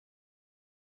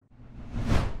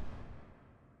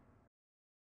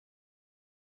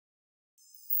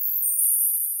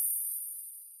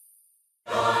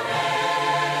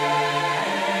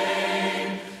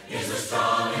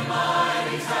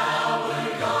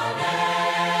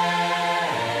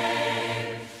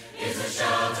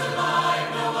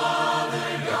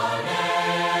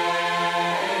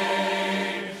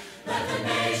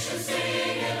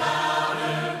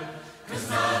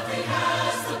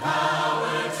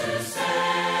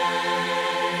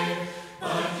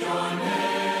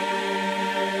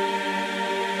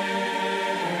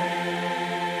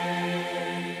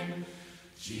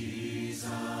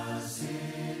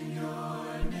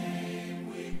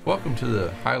Welcome to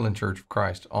the Highland Church of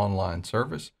Christ online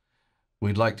service.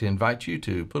 We'd like to invite you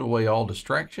to put away all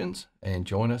distractions and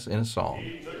join us in a song.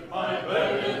 He took my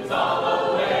burdens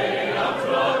all away, up to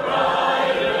a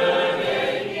brighter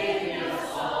day. He gave me a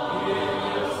song,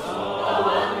 a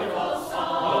wonderful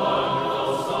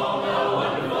song, a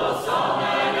wonderful song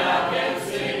I now can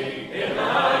sing. In my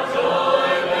heart joy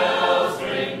bells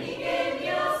ring. He gave me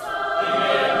a song, a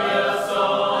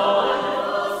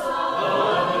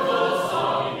wonderful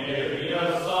song. He gave me a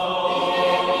song,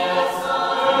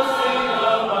 to sing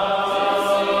about.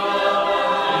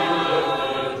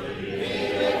 He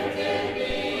lifted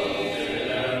me,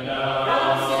 and now,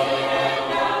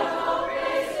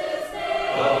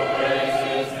 oh, praise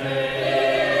His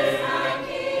name.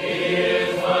 He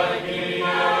is my King. A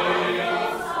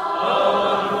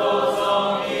wonderful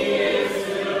song He is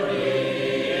to me.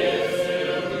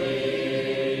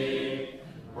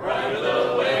 Brighter the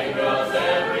way grows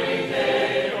every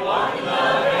day, walking the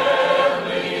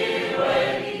heavenly way.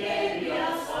 He gave me a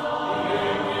song, a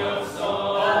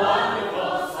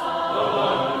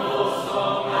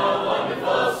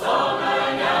wonderful song I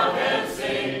now can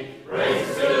sing.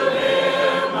 Praise to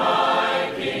Him,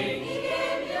 my King. He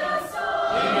gave me a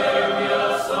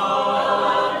song, a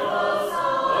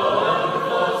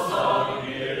wonderful song. He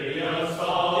gave me a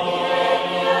song,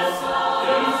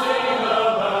 to sing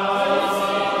about.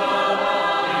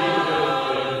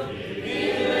 He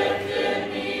lifted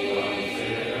me,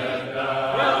 and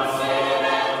now,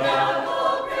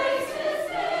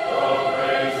 oh,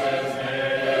 praise His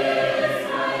name.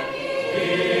 He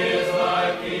is my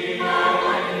King. A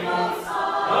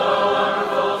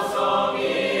wonderful song He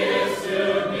is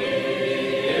to me,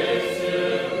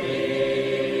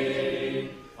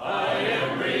 I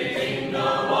am redeemed,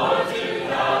 no more to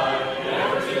die,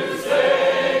 never to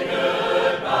say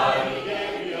goodbye. He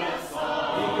gave me a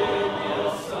song,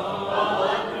 a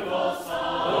wonderful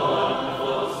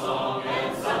song,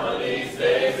 and some of these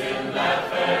days in that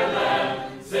fair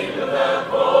land, sing to the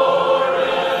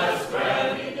chorus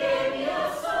grand. He gave me a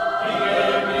song, a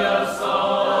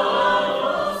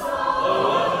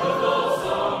wonderful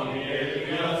song. He gave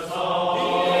me a song,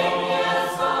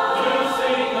 to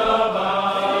sing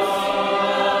about.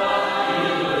 He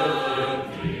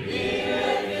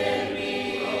lifted me,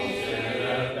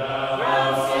 and now,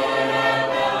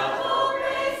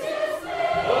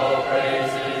 oh,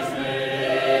 praise His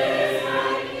name.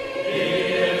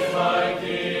 He is my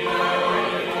King.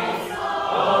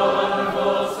 A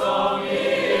wonderful song He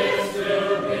is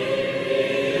to me,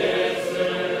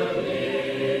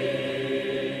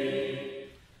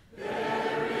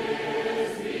 There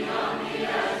is beyond the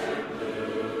azure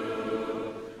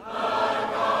blue a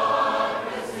God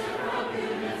risen from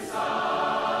human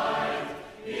sight.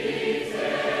 He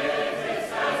takes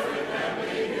skies with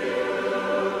heavenly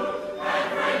hue and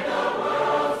framed the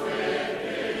worlds with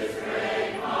His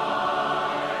great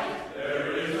might.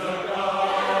 There is a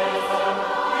God,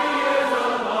 He is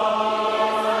alive,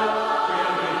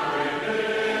 we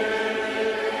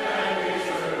live and we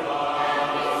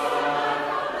survive.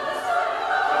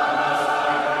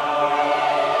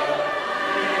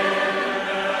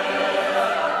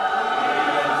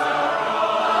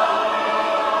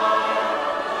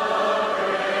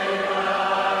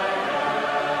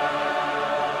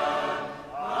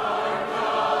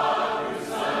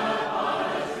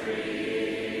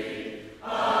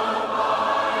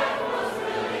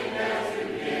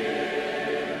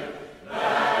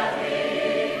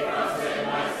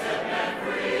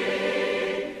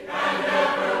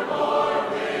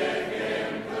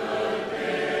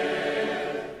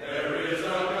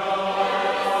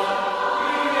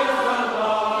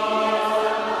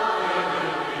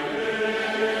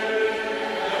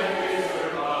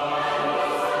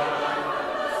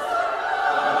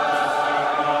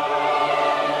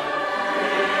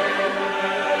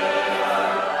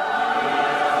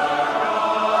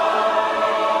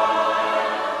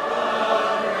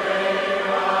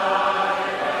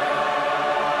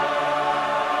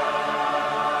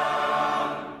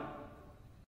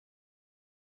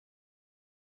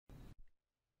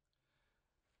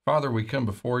 Father, we come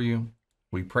before you.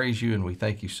 We praise you and we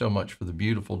thank you so much for the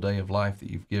beautiful day of life that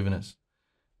you've given us.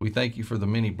 We thank you for the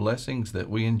many blessings that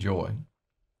we enjoy.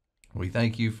 We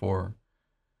thank you for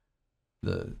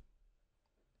the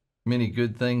many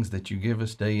good things that you give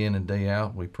us day in and day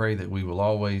out. We pray that we will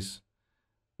always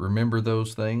remember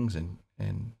those things and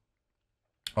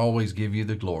always give you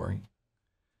the glory.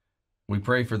 We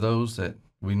pray for those that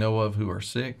we know of who are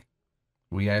sick.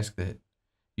 We ask that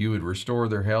you would restore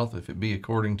their health if it be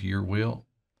according to your will.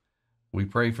 We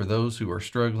pray for those who are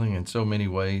struggling in so many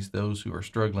ways, those who are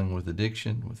struggling with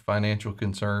addiction, with financial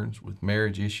concerns, with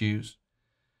marriage issues.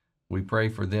 We pray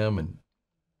for them and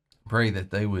pray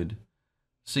that they would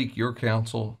seek your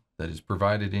counsel that is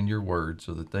provided in your word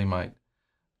so that they might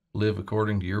live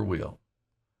according to your will.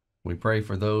 We pray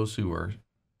for those who are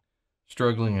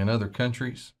struggling in other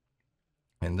countries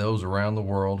and those around the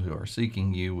world who are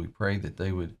seeking you. We pray that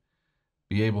they would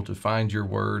be able to find your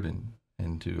word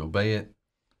and to obey it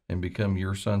and become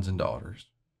your sons and daughters.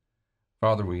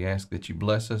 Father, we ask that you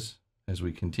bless us as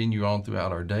we continue on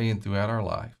throughout our day and throughout our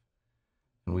life.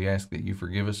 And we ask that you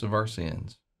forgive us of our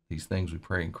sins. These things we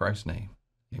pray in Christ's name.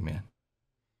 Amen.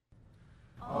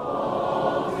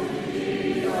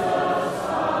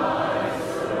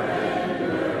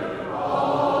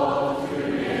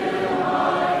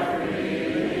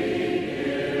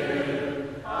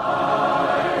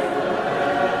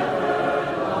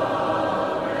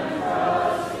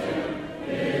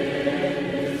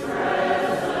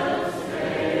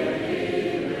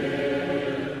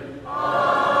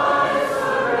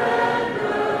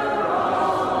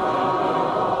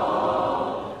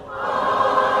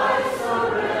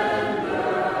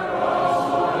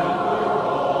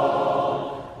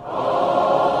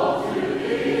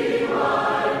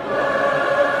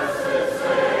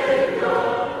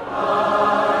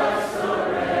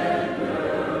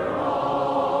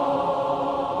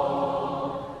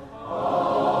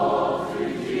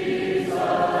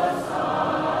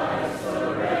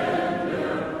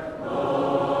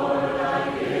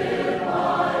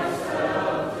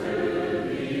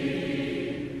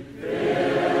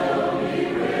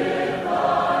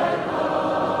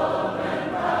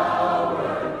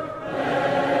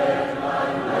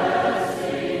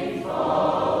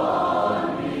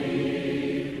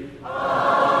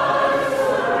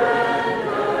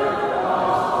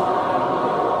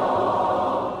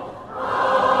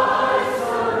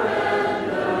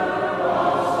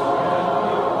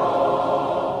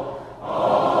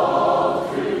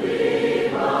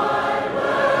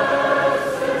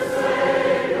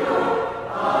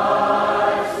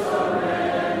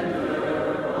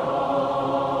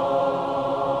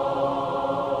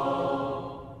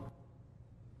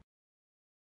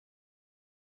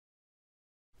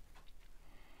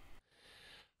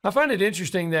 I find it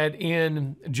interesting that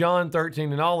in John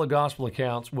 13 and all the gospel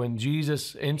accounts, when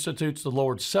Jesus institutes the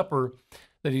Lord's Supper,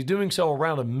 that he's doing so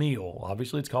around a meal.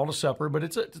 Obviously, it's called a supper, but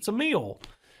it's a meal.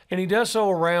 And he does so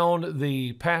around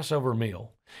the Passover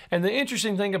meal. And the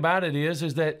interesting thing about it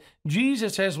is that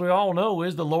Jesus, as we all know,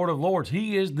 is the Lord of Lords.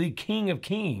 He is the King of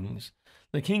Kings,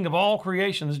 the King of all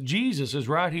creations. Jesus is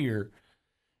right here.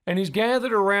 And he's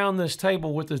gathered around this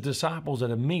table with his disciples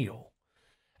at a meal.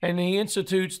 And he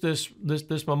institutes this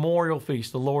memorial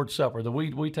feast, the Lord's Supper. That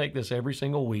we take this every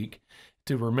single week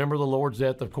to remember the Lord's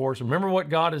death, of course. Remember what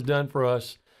God has done for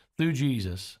us through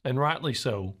Jesus, and rightly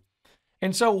so.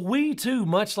 And so we too,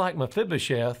 much like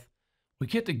Mephibosheth, we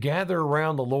get to gather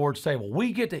around the Lord's table.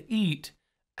 We get to eat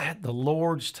at the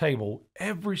Lord's table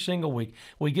every single week.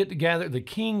 We get to gather at the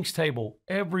King's table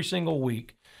every single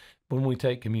week when we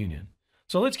take communion.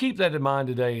 So let's keep that in mind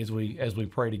today as we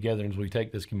pray together and as we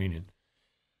take this communion.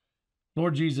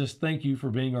 Lord Jesus, thank you for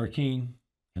being our King,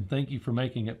 and thank you for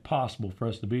making it possible for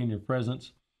us to be in your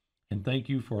presence, and thank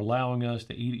you for allowing us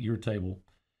to eat at your table.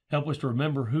 Help us to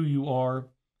remember who you are,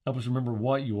 help us remember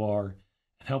what you are,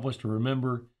 and help us to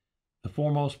remember the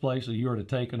foremost place that you are to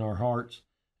take in our hearts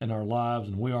and our lives,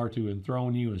 and we are to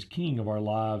enthrone you as King of our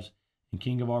lives and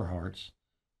King of our hearts.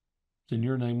 It's in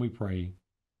your name we pray.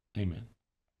 Amen.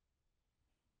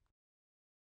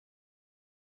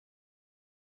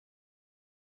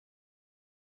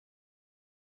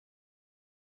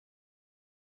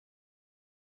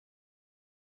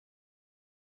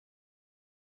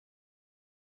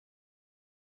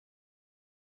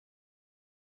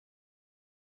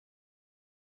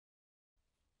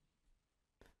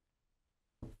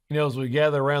 You know, as we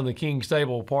gather around the King's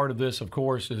table, part of this, of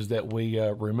course, is that we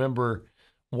remember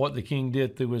what the King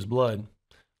did through his blood.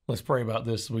 Let's pray about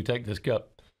this as we take this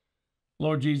cup.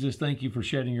 Lord Jesus, thank you for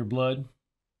shedding your blood.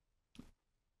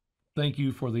 Thank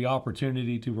you for the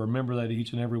opportunity to remember that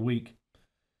each and every week.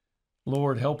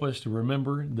 Lord, help us to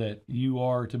remember that you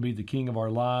are to be the King of our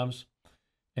lives.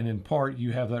 And in part,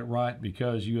 you have that right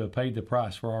because you have paid the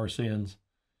price for our sins.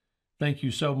 Thank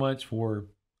you so much for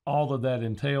all that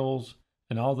entails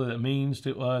and all that it means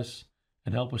to us,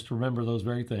 and help us to remember those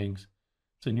very things.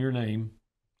 It's in your name.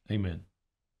 Amen.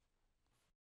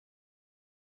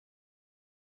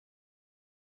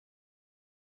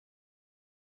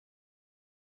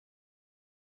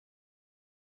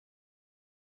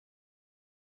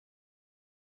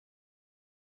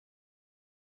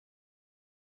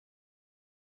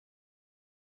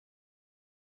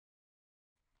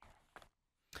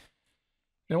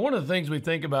 Now, one of the things we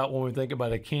think about when we think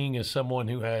about a king is someone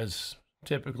who has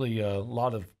typically a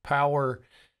lot of power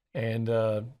and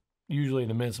usually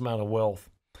an immense amount of wealth.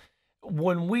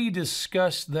 When we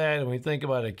discuss that and we think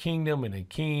about a kingdom and a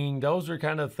king, those are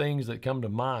kind of things that come to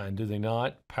mind, do they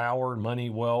not? Power, money,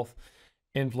 wealth,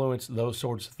 influence, those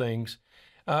sorts of things.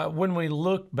 When we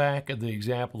look back at the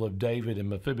example of David and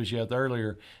Mephibosheth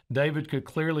earlier, David could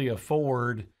clearly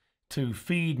afford to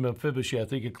feed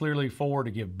Mephibosheth. He could clearly afford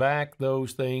to give back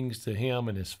those things to him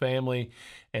and his family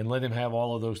and let him have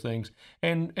all of those things.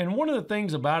 And one of the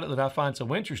things about it that I find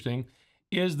so interesting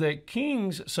is that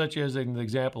kings, such as in the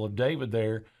example of David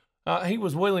there, he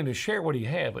was willing to share what he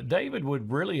had, but David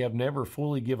would really have never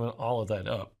fully given all of that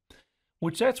up,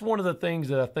 which that's one of the things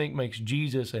that I think makes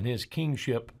Jesus and his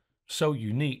kingship so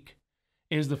unique,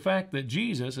 is the fact that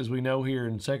Jesus, as we know here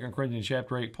in 2 Corinthians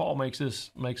chapter 8, Paul makes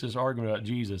this argument about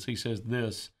Jesus. He says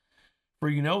this, "For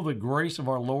you know the grace of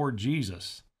our Lord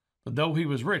Jesus, that though he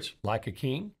was rich," like a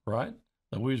king, right?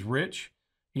 Though he was rich,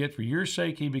 yet for your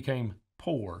sake he became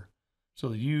poor, so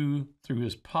that you, through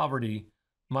his poverty,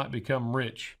 might become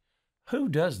rich. Who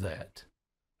does that?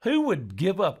 Who would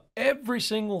give up every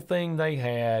single thing they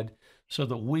had so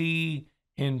that we,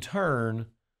 in turn,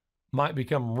 might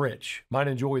become rich, might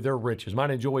enjoy their riches,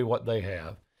 might enjoy what they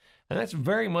have? And that's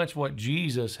very much what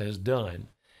Jesus has done.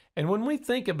 And when we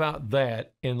think about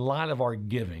that in light of our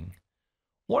giving,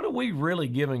 what are we really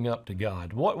giving up to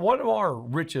God? What of our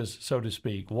riches, so to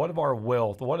speak? What of our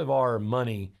wealth? What of our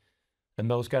money and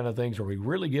those kind of things are we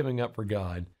really giving up for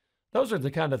God? Those are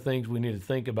the kind of things we need to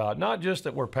think about. Not just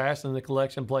that we're passing the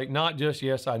collection plate, not just,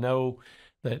 yes, I know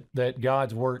that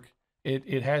God's work,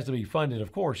 it has to be funded,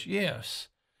 of course, yes.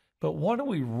 But what are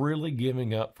we really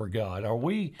giving up for God? Are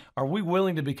we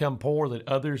willing to become poor that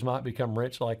others might become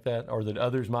rich like that, or that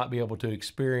others might be able to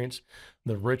experience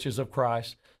the riches of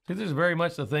Christ? See, this is very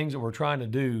much the things that we're trying to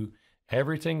do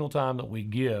every single time that we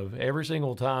give, every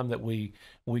single time that we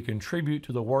contribute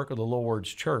to the work of the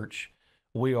Lord's church.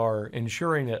 We are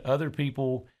ensuring that other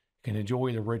people can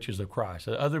enjoy the riches of Christ,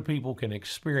 that other people can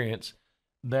experience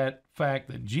that fact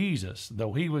that Jesus,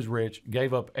 though he was rich,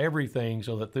 gave up everything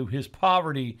so that through his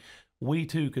poverty, we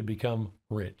too could become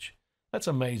rich. That's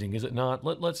amazing, is it not?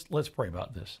 Let's pray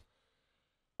about this.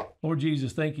 Lord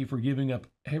Jesus, thank you for giving up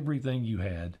everything you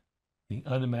had, the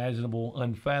unimaginable,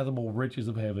 unfathomable riches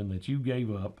of heaven that you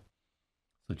gave up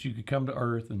so that you could come to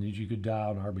earth and that you could die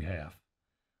on our behalf.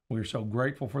 We're so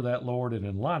grateful for that, Lord, and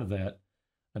in light of that,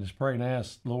 I just pray and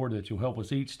ask, Lord, that you'll help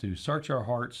us each to search our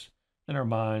hearts and our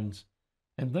minds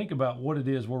and think about what it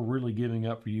is we're really giving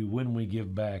up for you when we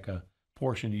give back a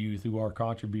portion to you through our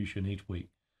contribution each week.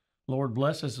 Lord,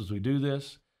 bless us as we do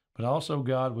this, but also,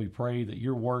 God, we pray that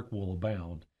your work will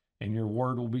abound and your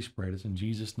word will be spread. It's in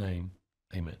Jesus' name,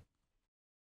 amen.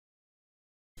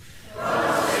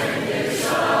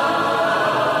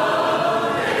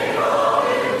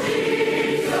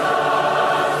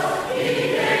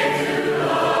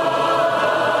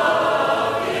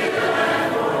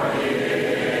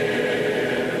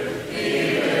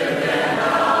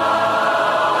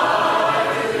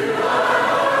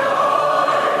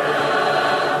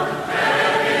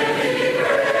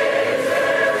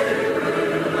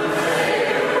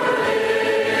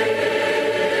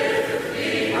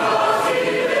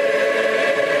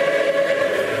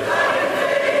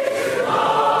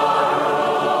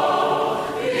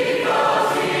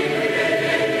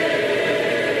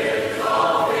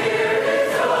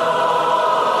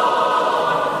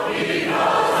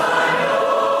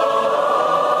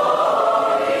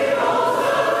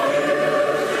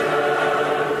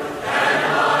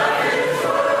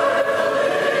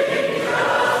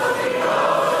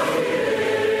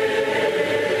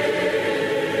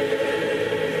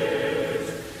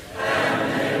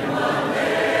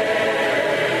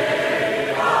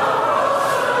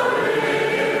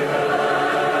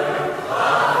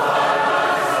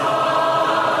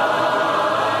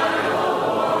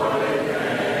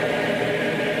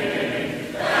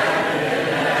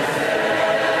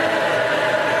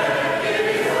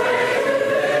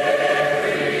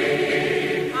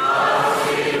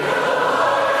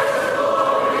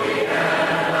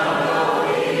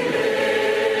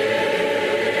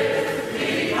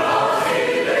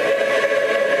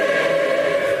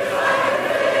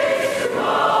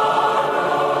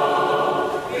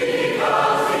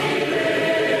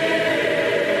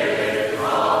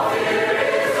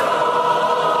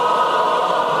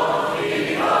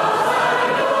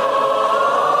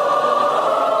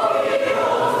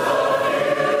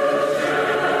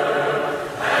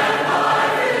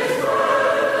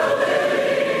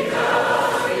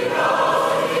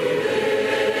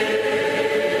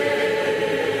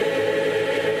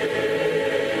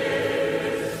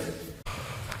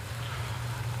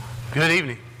 Good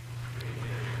evening.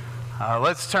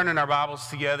 Let's turn in our Bibles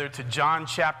together to John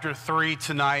chapter 3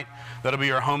 tonight. That'll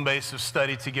be our home base of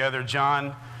study together.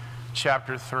 John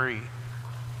chapter 3.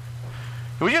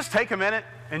 Can we just take a minute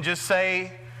and just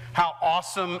say how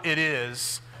awesome it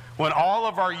is when all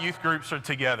of our youth groups are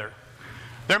together?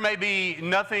 There may be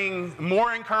nothing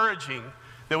more encouraging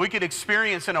that we could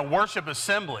experience in a worship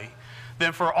assembly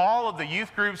than for all of the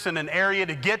youth groups in an area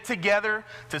to get together,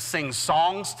 to sing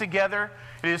songs together.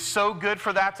 It is so good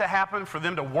for that to happen, for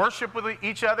them to worship with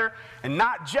each other, and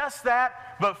not just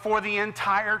that, but for the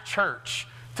entire church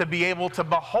to be able to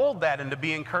behold that and to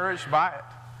be encouraged by it.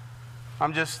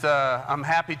 I'm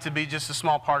happy to be just a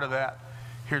small part of that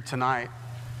here tonight,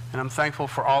 and I'm thankful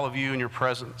for all of you and your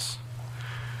presence.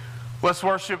 Let's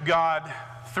worship God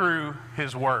through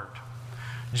His Word.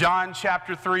 John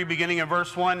chapter 3, beginning in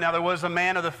verse 1. Now there was a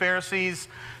man of the Pharisees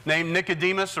named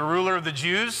Nicodemus, a ruler of the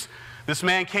Jews. This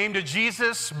man came to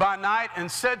Jesus by night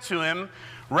and said to him,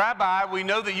 Rabbi, we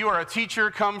know that you are a teacher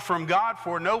come from God,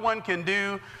 for no one can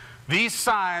do these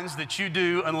signs that you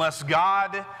do unless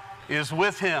God is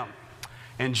with him.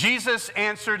 And Jesus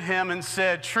answered him and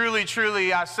said, Truly,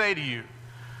 truly, I say to you,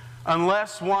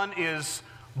 unless one is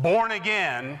born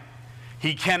again,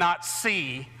 he cannot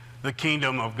see the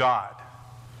kingdom of God.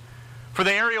 For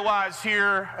the area-wise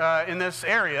here in this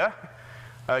area,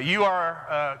 you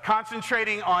are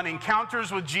concentrating on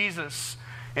encounters with Jesus.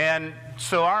 And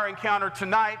so our encounter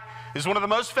tonight is one of the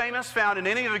most famous found in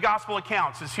any of the gospel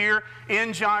accounts. It's here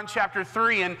in John chapter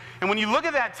 3. And when you look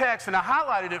at that text, and I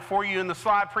highlighted it for you in the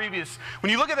slide previous,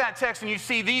 when you look at that text and you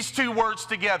see these two words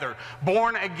together,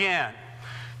 born again,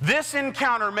 this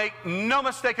encounter, make no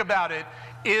mistake about it,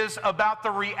 is about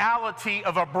the reality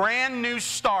of a brand new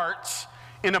start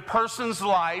in a person's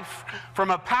life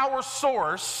from a power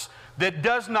source that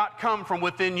does not come from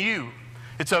within you.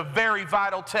 It's a very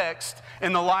vital text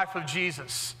in the life of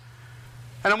Jesus.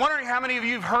 And I'm wondering how many of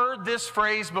you have heard this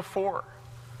phrase before.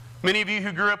 Many of you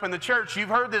who grew up in the church, you've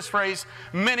heard this phrase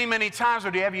many, many times,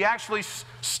 or have you actually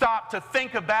stopped to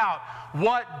think about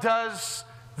what does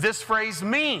this phrase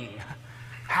mean?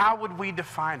 How would we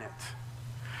define it?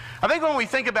 I think when we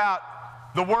think about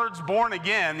the words born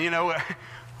again,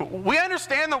 we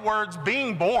understand the words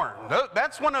being born.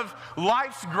 That's one of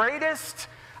life's greatest,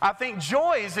 I think,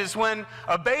 joys is when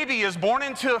a baby is born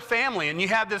into a family and you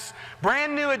have this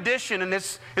brand new addition, and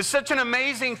it's such an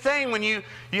amazing thing when you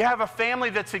have a family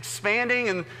that's expanding,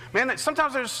 and man,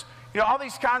 sometimes there's all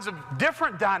these kinds of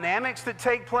different dynamics that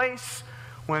take place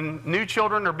when new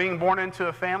children are being born into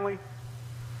a family.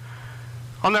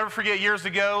 I'll never forget years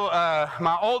ago,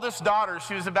 my oldest daughter,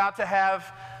 she was about to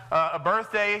have a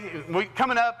birthday.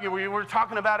 Coming up, we were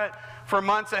talking about it for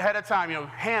months ahead of time.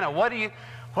 Hannah, what do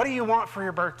you want for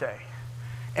your birthday?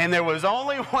 And there was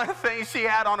only one thing she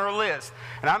had on her list.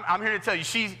 And I'm here to tell you,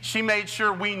 she made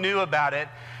sure we knew about it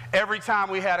every time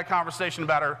we had a conversation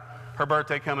about her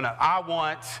birthday coming up. I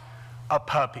want a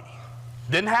puppy.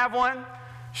 Didn't have one.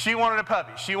 She wanted a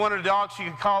puppy. She wanted a dog she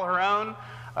could call her own.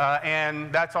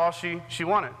 And that's all she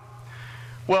wanted.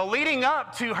 Well, leading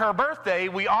up to her birthday,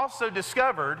 we also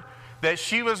discovered that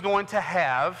she was going to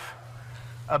have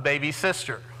a baby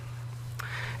sister.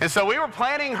 And so we were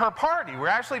planning her party. We're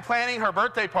actually planning her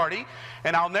birthday party.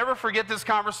 And I'll never forget this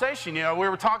conversation. We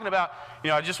were talking about,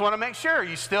 I just want to make sure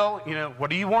you still, what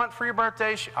do you want for your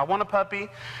birthday? I want a puppy.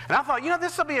 And I thought,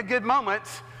 this will be a good moment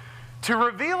to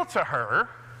reveal to her,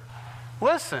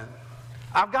 listen,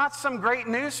 I've got some great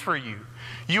news for you.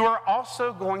 You are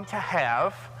also going to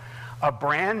have a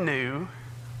brand new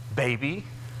baby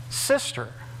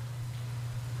sister.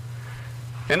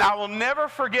 And I will never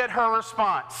forget her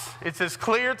response. It's as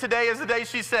clear today as the day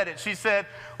she said it. She said,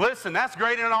 listen, that's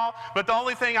great and all, but the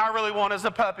only thing I really want is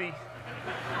a puppy.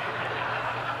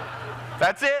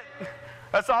 That's it.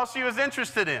 That's all she was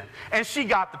interested in. And she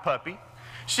got the puppy.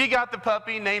 She got the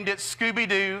puppy, named it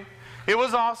Scooby-Doo. It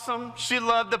was awesome. She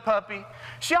loved the puppy.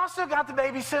 She also got the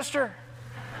baby sister.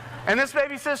 And this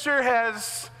baby sister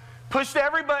has pushed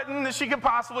every button that she could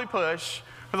possibly push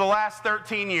for the last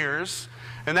 13 years.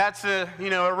 And that's a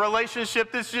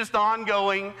relationship that's just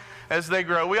ongoing as they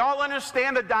grow. We all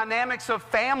understand the dynamics of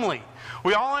family.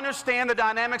 We all understand the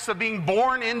dynamics of being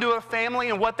born into a family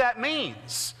and what that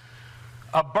means.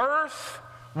 A birth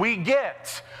we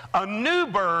get. A new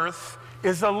birth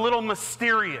is a little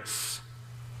mysterious.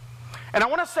 And I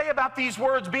want to say about these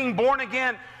words, being born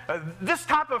again, this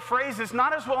type of phrase is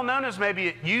not as well known as maybe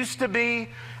it used to be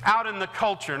out in the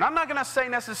culture. And I'm not going to say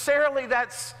necessarily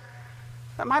that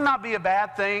might not be a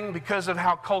bad thing because of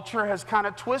how culture has kind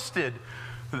of twisted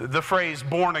the phrase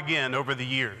born again over the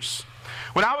years.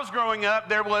 When I was growing up,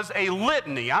 there was a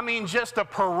litany, I mean just a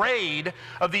parade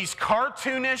of these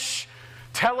cartoonish,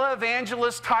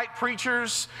 televangelist type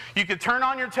preachers. You could turn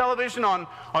on your television on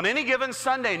any given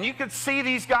Sunday and you could see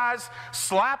these guys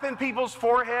slapping people's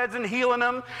foreheads and healing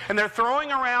them, and they're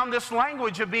throwing around this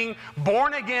language of being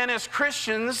born again as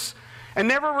Christians and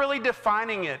never really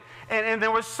defining it. And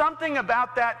there was something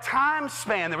about that time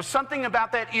span, there was something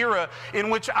about that era in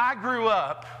which I grew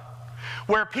up,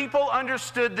 where people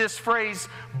understood this phrase,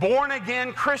 born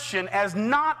again Christian, as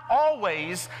not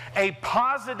always a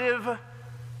positive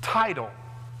title.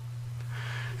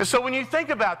 And so when you think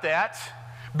about that,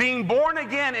 being born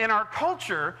again in our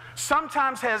culture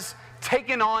sometimes has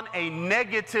taken on a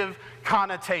negative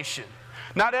connotation.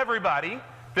 Not everybody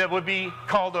that would be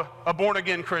called a born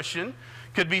again Christian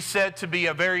could be said to be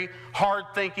a very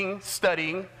hard-thinking,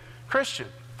 studying Christian.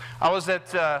 I was at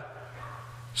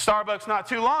Starbucks not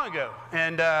too long ago,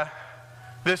 and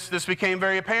this became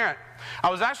very apparent. I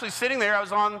was actually sitting there, I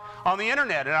was on the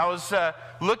internet, and I was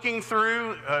looking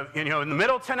through, in the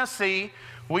middle of Tennessee,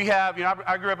 we have,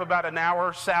 I grew up about an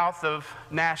hour south of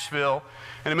Nashville.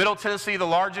 In the middle of Tennessee, the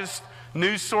largest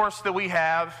news source that we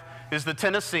have is the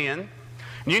Tennessean.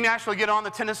 And you can actually get on the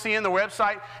Tennessean, the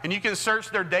website, and you can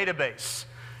search their database.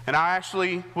 And I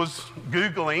actually was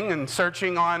Googling and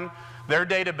searching on their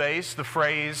database the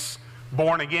phrase,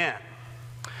 born again.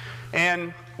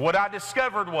 And what I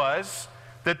discovered was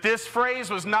that this phrase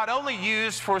was not only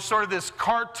used for sort of this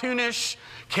cartoonish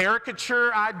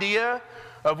caricature idea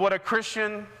of what a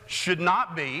Christian should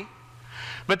not be,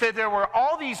 but that there were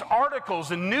all these articles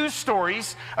and news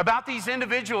stories about these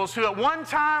individuals who at one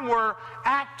time were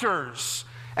actors,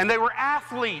 and they were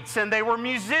athletes, and they were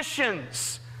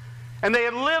musicians, and they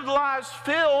had lived lives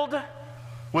filled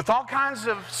with all kinds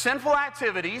of sinful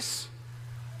activities,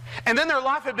 and then their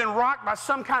life had been rocked by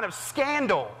some kind of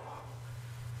scandal.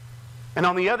 And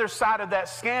on the other side of that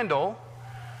scandal,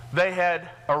 they had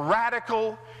a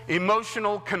radical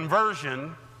emotional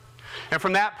conversion, and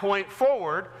from that point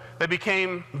forward, they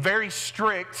became very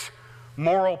strict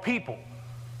moral people.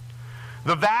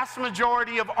 The vast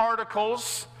majority of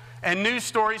articles and news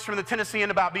stories from the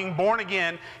Tennessean about being born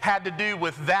again had to do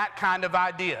with that kind of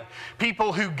idea.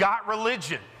 People who got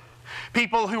religion,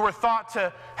 people who were thought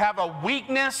to have a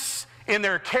weakness in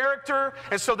their character,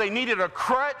 and so they needed a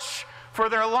crutch for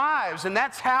their lives. And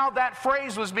that's how that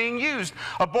phrase was being used.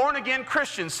 A born-again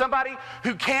Christian, somebody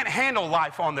who can't handle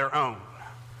life on their own.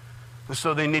 And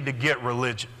so they need to get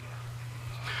religion.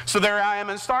 So there I am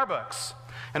in Starbucks.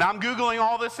 And I'm Googling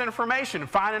all this information,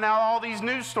 finding out all these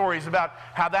news stories about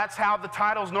how that's how the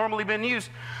title's normally been used.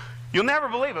 You'll never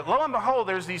believe it. Lo and behold,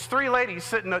 there's these three ladies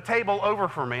sitting at a table over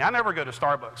from me. I never go to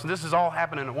Starbucks, and this is all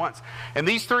happening at once. And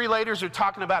these three ladies are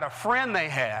talking about a friend they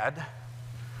had,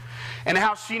 and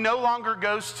how she no longer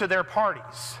goes to their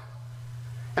parties,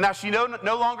 and how she no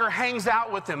longer hangs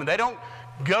out with them, and they don't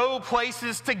go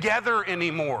places together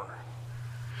anymore.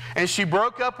 And she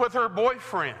broke up with her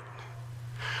boyfriend,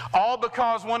 all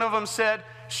because one of them said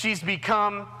she's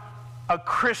become a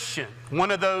Christian. One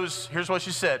of those, here's what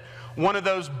she said, one of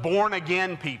those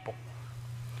born-again people.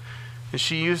 And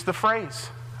she used the phrase.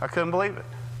 I couldn't believe it.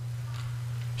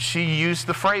 She used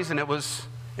the phrase, and it was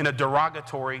in a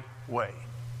derogatory way.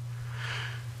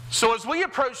 So as we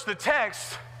approach the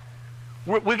text,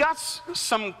 we got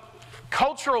some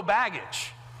cultural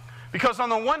baggage. Because on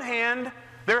the one hand,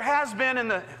 there has been in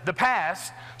the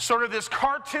past sort of this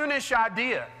cartoonish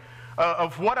idea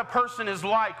of what a person is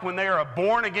like when they are a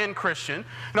born-again Christian.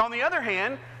 And on the other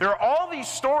hand, there are all these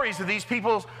stories of these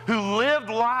people who lived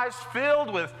lives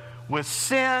filled with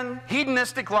sin,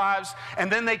 hedonistic lives,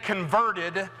 and then they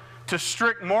converted to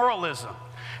strict moralism.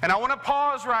 And I want to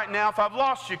pause right now. If I've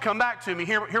lost you, come back to me.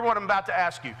 Hear what I'm about to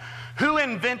ask you. Who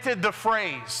invented the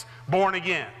phrase, born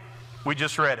again? We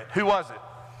just read it. Who was it?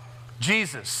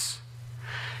 Jesus.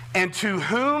 And to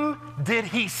whom did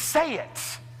he say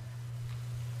it?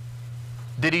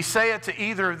 Did he say it to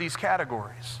either of these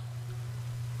categories?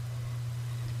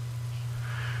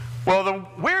 Well, the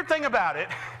weird thing about it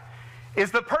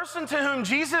is the person to whom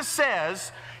Jesus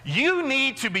says, you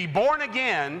need to be born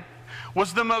again,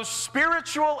 was the most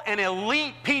spiritual and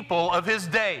elite people of his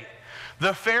day,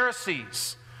 the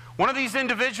Pharisees. One of these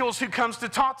individuals who comes to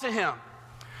talk to him.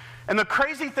 And the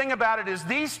crazy thing about it is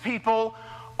these people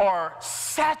are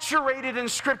saturated in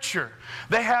Scripture.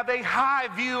 They have a high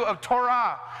view of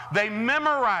Torah. They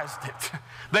memorized it.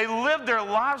 They lived their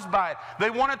lives by it. They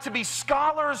wanted to be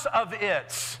scholars of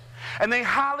it. And they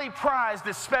highly prized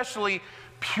especially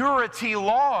purity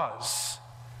laws.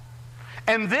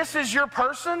 And this is your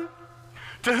person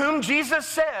to whom Jesus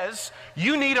says,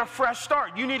 you need a fresh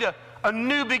start. You need a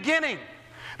new beginning.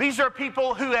 These are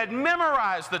people who had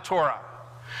memorized the Torah.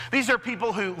 These are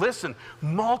people who, listen,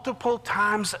 multiple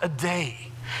times a day,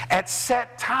 at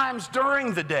set times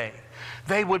during the day,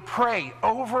 they would pray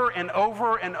over and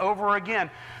over and over again.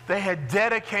 They had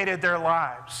dedicated their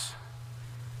lives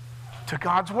to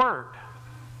God's Word.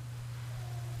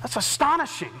 That's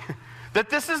astonishing that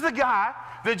this is the guy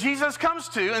that Jesus comes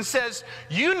to and says,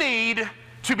 you need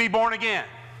to be born again.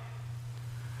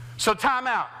 So time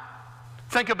out.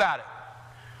 Think about it.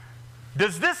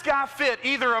 Does this guy fit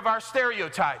either of our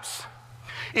stereotypes?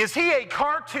 Is he a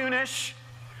cartoonish,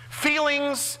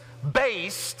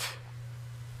 feelings-based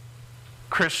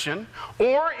Christian,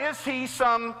 or is he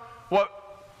some, what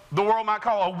the world might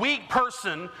call a weak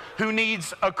person who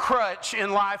needs a crutch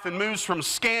in life and moves from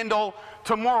scandal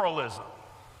to moralism?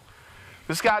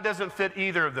 This guy doesn't fit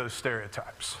either of those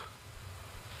stereotypes.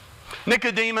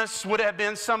 Nicodemus would have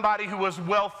been somebody who was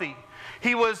wealthy.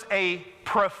 He was a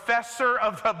professor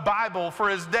of the Bible for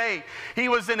his day. He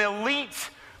was an elite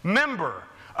member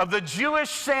of the Jewish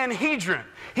Sanhedrin.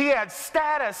 He had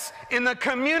status in the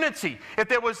community. If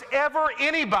there was ever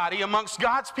anybody amongst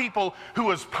God's people who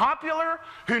was popular,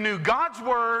 who knew God's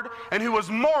Word, and who was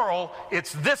moral,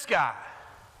 it's this guy.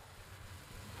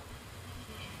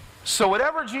 So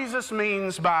whatever Jesus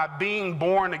means by being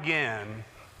born again,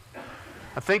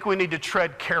 I think we need to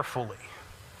tread carefully.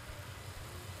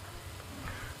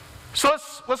 So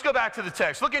let's go back to the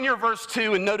text. Look in your verse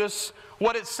 2 and notice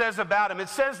what it says about him. It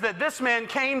says that this man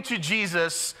came to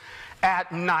Jesus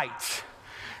at night.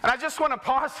 And I just want to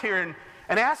pause here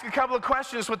and ask a couple of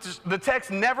questions which the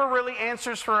text never really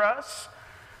answers for us.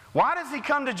 Why does he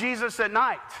come to Jesus at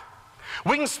night?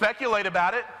 We can speculate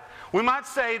about it. We might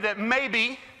say that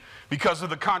maybe, because of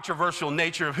the controversial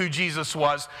nature of who Jesus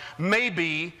was,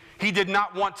 maybe he did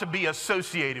not want to be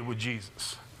associated with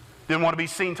Jesus. Didn't want to be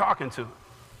seen talking to him.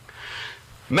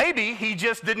 Maybe he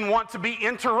just didn't want to be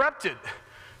interrupted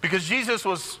because Jesus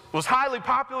was highly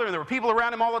popular and there were people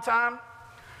around him all the time.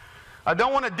 I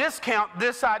don't want to discount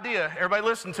this idea. Everybody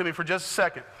listen to me for just a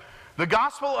second. The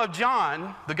Gospel of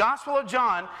John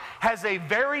has a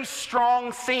very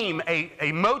strong theme,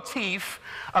 a motif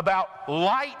about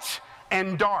light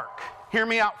and dark. Hear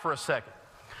me out for a second.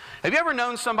 Have you ever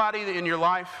known somebody in your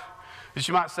life that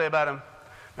you might say about them,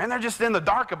 man, they're just in the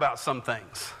dark about some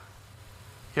things?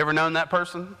 You ever known that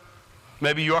person?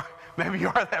 Maybe you are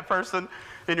that person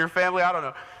in your family. I don't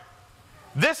know.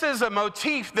 This is a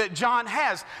motif that John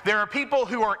has. There are people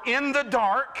who are in the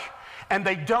dark and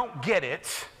they don't get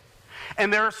it.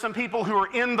 And there are some people who are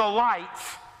in the light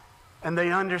and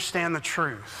they understand the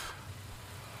truth.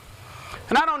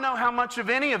 And I don't know how much of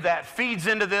any of that feeds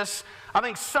into this. I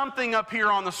think something up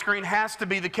here on the screen has to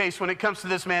be the case when it comes to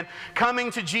this man coming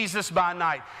to Jesus by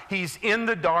night. He's in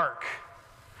the dark.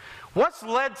 What's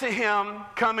led to him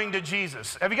coming to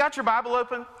Jesus? Have you got your Bible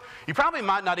open? You probably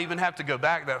might not even have to go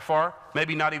back that far,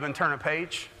 maybe not even turn a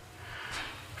page.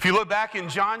 If you look back in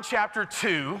John chapter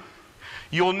 2,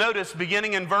 you'll notice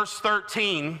beginning in verse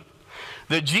 13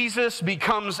 that Jesus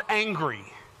becomes angry.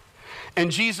 And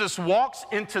Jesus walks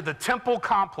into the temple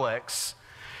complex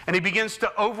and he begins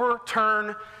to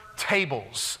overturn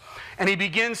tables. And he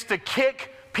begins to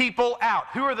kick people out.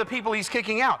 Who are the people he's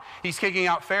kicking out? He's kicking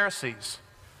out Pharisees.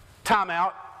 Time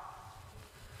out.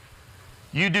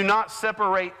 You do not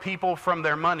separate people from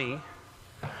their money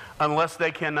unless they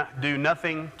can do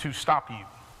nothing to stop you.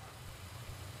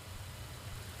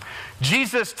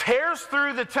 Jesus tears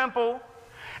through the temple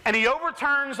and he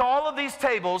overturns all of these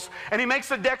tables and he makes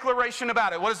a declaration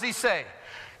about it. What does he say?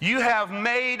 You have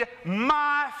made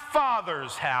my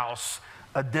Father's house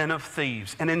a den of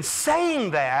thieves. And in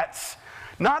saying that,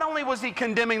 not only was he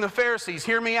condemning the Pharisees,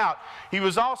 hear me out, he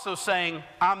was also saying,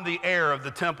 I'm the heir of the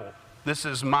temple. This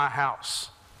is my house.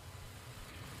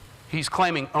 He's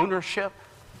claiming ownership.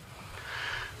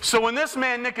 So when this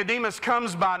man Nicodemus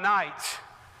comes by night,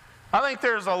 I think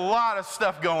there's a lot of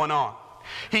stuff going on.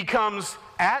 He comes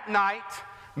at night,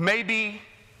 maybe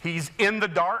he's in the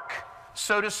dark,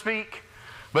 so to speak,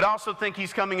 but I also think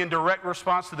he's coming in direct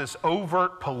response to this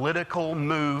overt political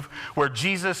move where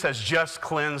Jesus has just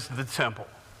cleansed the temple.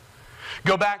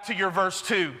 Go back to your verse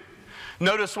 2.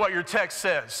 Notice what your text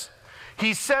says.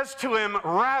 He says to him,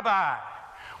 Rabbi,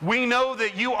 we know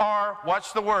that you are,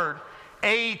 watch the word,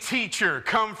 a teacher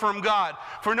come from God.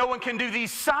 For no one can do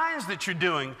these signs that you're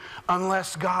doing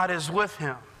unless God is with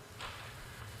him.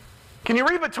 Can you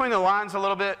read between the lines a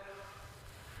little bit?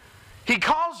 He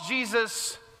calls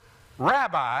Jesus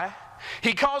Rabbi.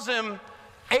 He calls him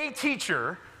a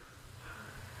teacher.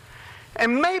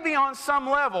 And maybe on some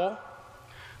level,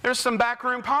 there's some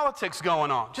backroom politics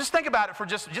going on. Just think about it for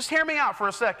just hear me out for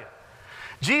a second.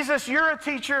 Jesus, you're a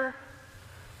teacher.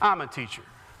 I'm a teacher.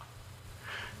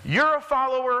 You're a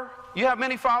follower. You have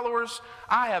many followers.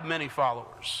 I have many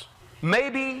followers.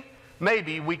 Maybe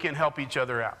we can help each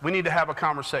other out. We need to have a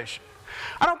conversation.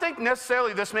 I don't think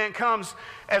necessarily this man comes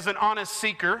as an honest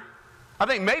seeker. I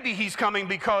think maybe he's coming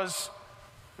because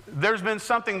there's been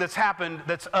something that's happened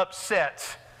that's upset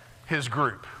his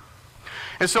group.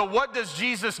 And so what does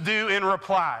Jesus do in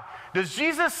reply? Does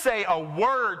Jesus say a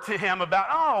word to him about,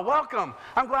 oh, welcome,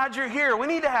 I'm glad you're here, we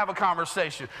need to have a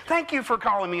conversation, thank you for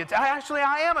calling me,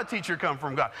 I am a teacher come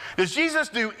from God. Does Jesus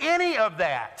do any of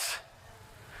that?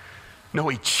 No,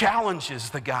 he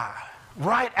challenges the guy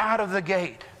right out of the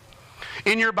gate.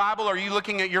 In your Bible, are you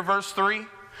looking at your verse 3?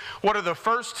 What are the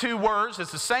first two words?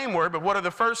 It's the same word, but what are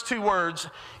the first two words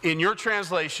in your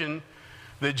translation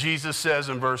that Jesus says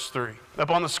in verse 3? Up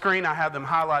on the screen, I have them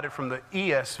highlighted from the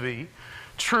ESV.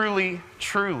 Truly,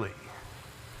 truly.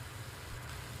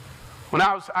 When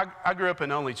I grew up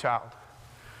an only child.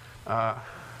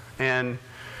 And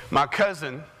my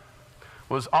cousin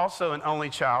was also an only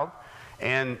child.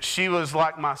 And she was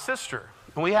like my sister.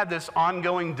 And we had this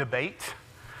ongoing debate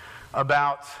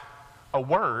about a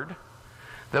word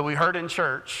that we heard in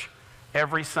church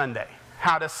every Sunday.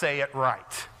 How to say it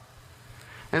right.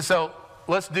 And so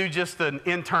let's do just an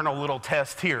internal little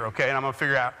test here, okay? And I'm going to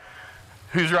figure out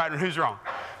who's right and who's wrong,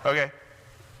 okay?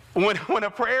 When a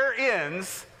prayer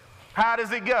ends, how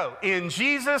does it go? In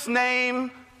Jesus'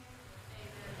 name?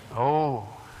 Oh.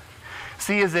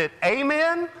 See, is it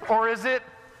amen or is it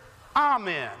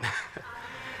amen?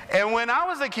 And when I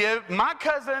was a kid, my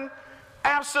cousin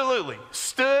absolutely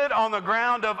stood on the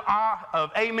ground of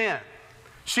amen.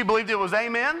 She believed it was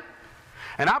amen,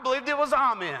 and I believed it was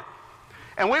amen.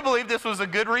 And we believed this was a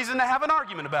good reason to have an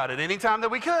argument about it anytime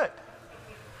that we could.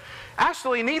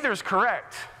 Actually, neither is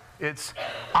correct. It's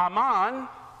aman,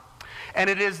 and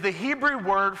it is the Hebrew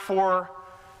word for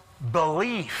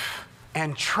belief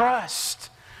and trust.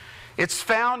 It's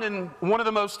found in one of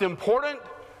the most important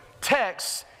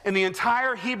texts in the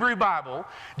entire Hebrew Bible,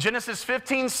 Genesis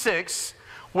 15:6,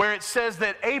 where it says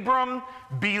that Abram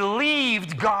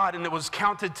believed God and it was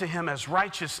counted to him as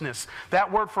righteousness.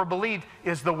 That word for believed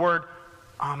is the word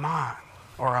aman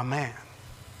or amen.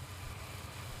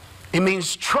 It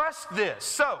means trust this.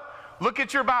 So, look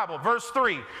at your Bible, verse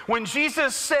 3. When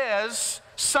Jesus says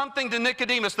something to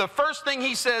Nicodemus, the first thing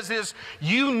he says is,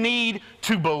 you need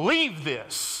to believe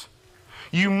this.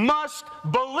 You must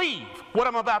believe what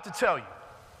I'm about to tell you.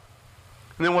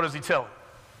 And then what does he tell him?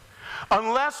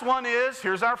 Unless one is,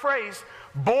 here's our phrase,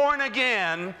 born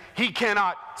again, he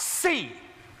cannot see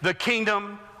the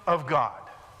kingdom of God.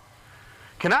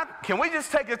 Can we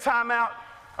just take a time out?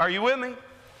 Are you with me?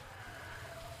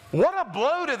 What a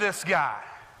blow to this guy.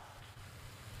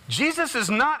 Jesus is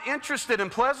not interested in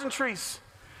pleasantries.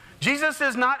 Jesus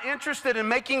is not interested in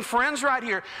making friends right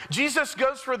here. Jesus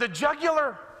goes for the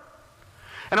jugular.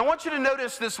 And I want you to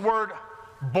notice this word,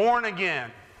 born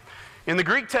again. In the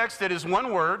Greek text, it is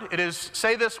one word. It is,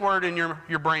 say this word in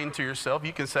your brain to yourself.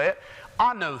 You can say it.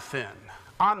 Anothen.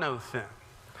 Anothen.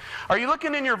 Are you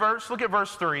looking in your verse? Look at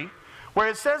verse 3. Where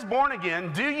it says born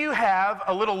again, do you have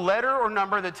a little letter or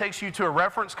number that takes you to a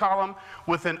reference column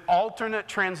with an alternate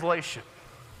translation?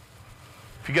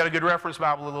 If you got a good reference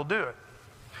Bible, it'll do it.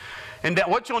 And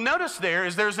what you'll notice there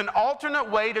is there's an alternate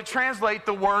way to translate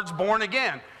the words born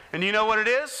again. And you know what it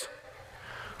is?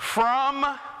 From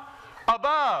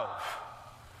above.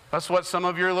 That's what some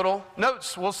of your little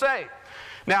notes will say.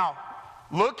 Now,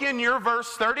 look in your verse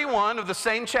 31 of the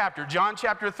same chapter, John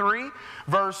chapter 3,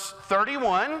 verse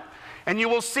 31, and you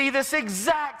will see this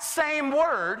exact same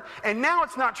word, and now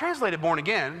it's not translated born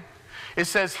again. It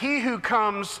says, he who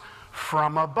comes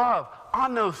from above,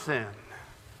 anothen,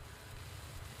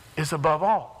 is above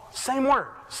all. Same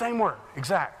word,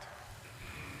 exact.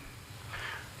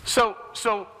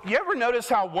 So you ever notice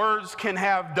how words can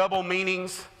have double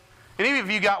meanings? Any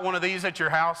of you got one of these at your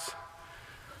house?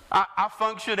 I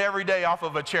function every day off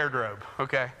of a chair robe,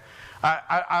 okay?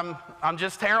 I'm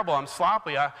just terrible. I'm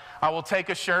sloppy. I will take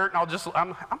a shirt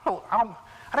and I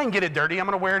didn't get it dirty. I'm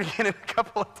going to wear it again in a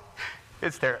couple of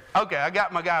It's terrible. Okay, I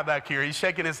got my guy back here. He's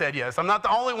shaking his head yes. I'm not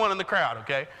the only one in the crowd,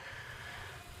 okay?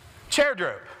 Chair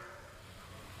robe.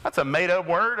 That's a made-up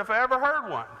word if I ever heard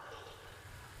one.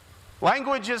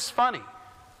 Language is funny.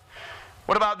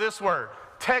 What about this word?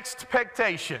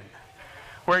 Textpectation,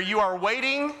 where you are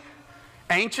waiting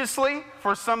anxiously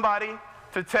for somebody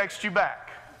to text you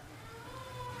back.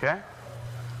 Okay?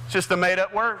 It's just a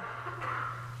made-up word.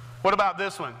 What about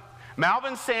this one?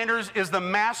 Malvin Sanders is the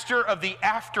master of the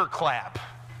afterclap.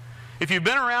 If you've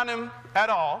been around him at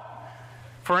all,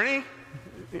 for any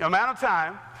amount of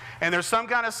time, and there's some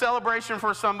kind of celebration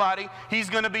for somebody, he's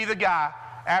going to be the guy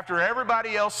after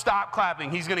everybody else stopped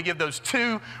clapping, he's going to give those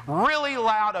two really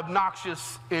loud,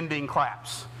 obnoxious ending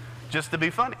claps, just to be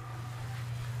funny.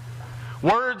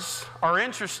 Words are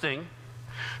interesting.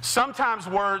 Sometimes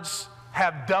words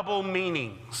have double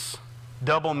meanings.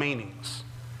 Double meanings.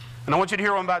 And I want you to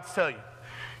hear what I'm about to tell you.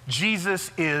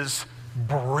 Jesus is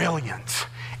brilliant,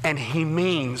 and he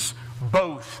means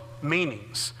both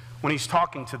meanings when he's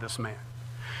talking to this man.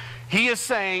 He is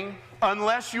saying,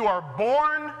 unless you are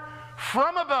born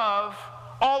from above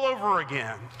all over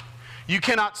again, you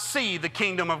cannot see the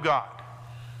kingdom of God.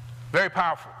 Very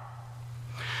powerful.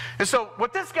 And so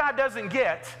what this guy doesn't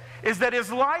get is that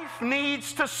his life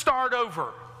needs to start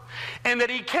over, and that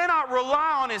he cannot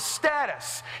rely on his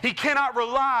status. He cannot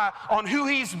rely on who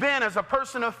he's been as a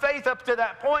person of faith up to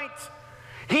that point.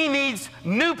 He needs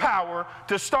new power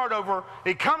to start over.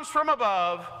 It comes from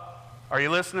above. Are you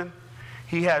listening?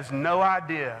 He has no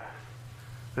idea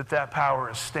that that power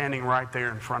is standing right there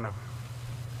in front of him.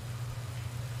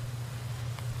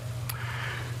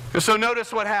 And so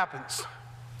notice what happens.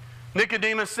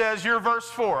 Nicodemus says, you're verse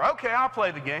 4. Okay, I'll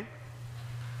play the game.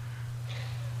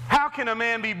 How can a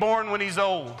man be born when he's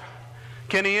old?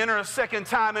 Can he enter a second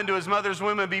time into his mother's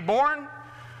womb and be born?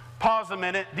 Pause a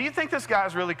minute. Do you think this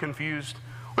guy's really confused?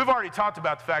 We've already talked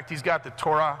about the fact he's got the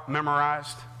Torah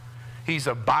memorized. He's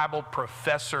a Bible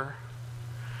professor.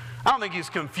 I don't think he's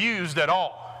confused at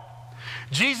all.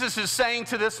 Jesus is saying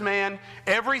to this man,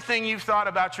 everything you've thought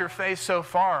about your faith so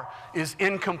far is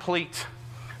incomplete.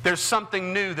 There's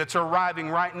something new that's arriving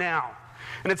right now.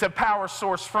 And it's a power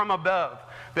source from above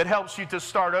that helps you to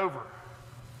start over.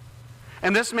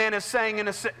 And this man is saying,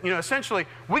 essentially,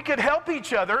 we could help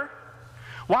each other.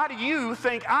 Why do you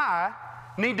think I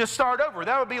need to start over?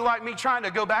 That would be like me trying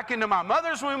to go back into my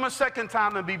mother's womb a second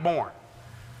time and be born.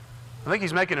 I think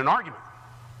he's making an argument.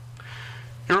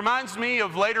 It reminds me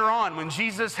of later on when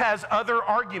Jesus has other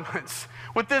arguments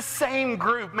with this same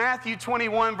group. Matthew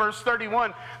 21, verse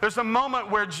 31. There's a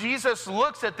moment where Jesus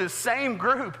looks at this same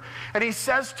group and he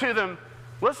says to them,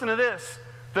 listen to this,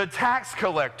 the tax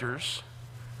collectors,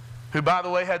 who by the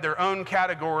way had their own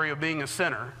category of being a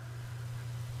sinner,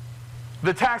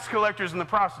 the tax collectors and the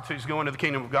prostitutes go into the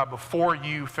kingdom of God before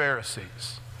you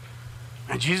Pharisees.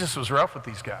 And Jesus was rough with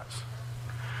these guys.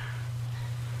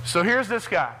 So here's this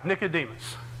guy,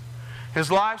 Nicodemus.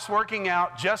 His life's working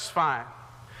out just fine.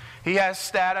 He has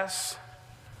status.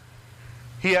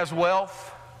 He has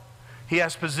wealth. He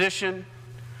has position.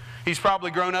 He's probably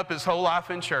grown up his whole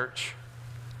life in church.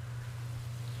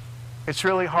 It's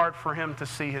really hard for him to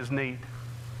see his need.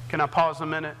 Can I pause a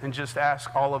minute and just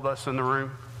ask all of us in the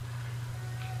room?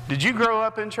 Did you grow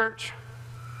up in church?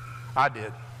 I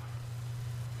did.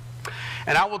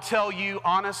 And I will tell you,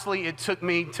 honestly, it took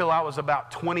me till I was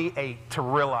about 28 to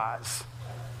realize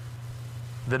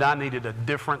that I needed a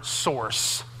different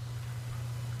source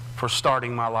for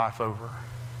starting my life over.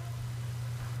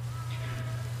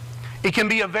 It can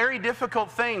be a very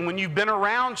difficult thing when you've been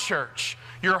around church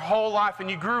your whole life and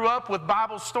you grew up with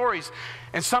Bible stories,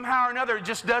 and somehow or another it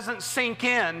just doesn't sink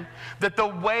in that the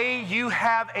way you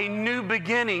have a new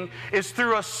beginning is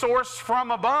through a source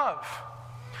from above.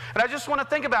 And I just want to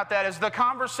think about that as the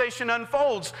conversation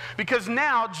unfolds, because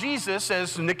now Jesus,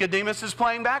 as Nicodemus is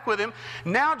playing back with him,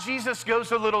 now Jesus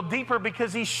goes a little deeper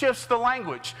because he shifts the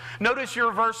language. Notice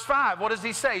your verse 5. What does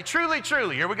he say? Truly,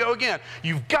 truly, here we go again.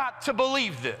 You've got to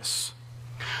believe this.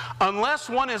 Unless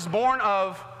one is born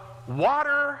of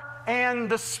water and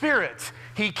the Spirit,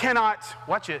 he cannot,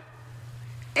 watch it,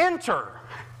 enter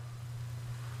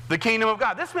the kingdom of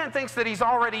God. This man thinks that he's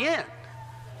already in.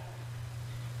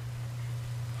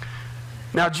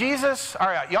 Now Jesus, all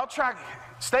right, y'all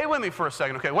stay with me for a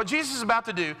second, okay? What Jesus is about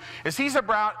to do is he's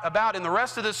about in the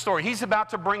rest of this story, he's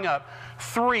about to bring up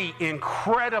 3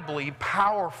 incredibly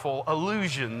powerful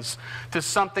allusions to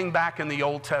something back in the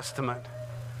Old Testament.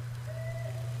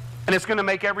 And it's going to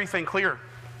make everything clear.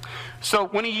 So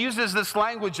when he uses this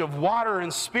language of water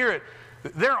and Spirit,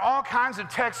 there are all kinds of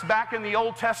texts back in the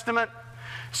Old Testament,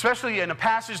 especially in a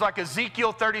passage like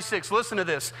Ezekiel 36, listen to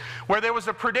this, where there was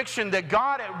a prediction that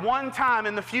God at one time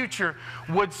in the future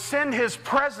would send his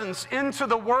presence into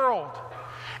the world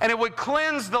and it would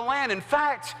cleanse the land. In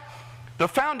fact, the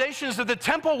foundations of the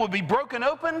temple would be broken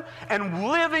open and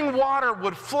living water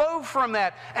would flow from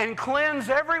that and cleanse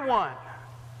everyone.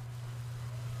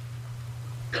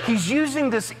 He's using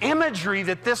this imagery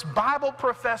that this Bible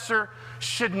professor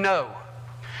should know.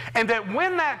 And that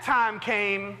when that time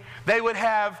came, they would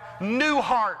have new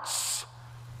hearts.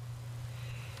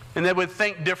 And they would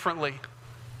think differently.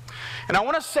 And I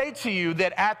want to say to you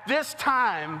that at this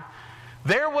time,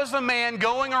 there was a man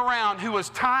going around who was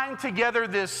tying together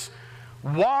this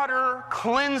water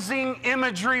cleansing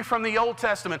imagery from the Old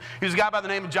Testament. He was a guy by the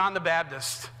name of John the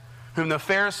Baptist, whom the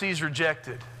Pharisees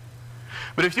rejected.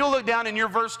 But if you'll look down in your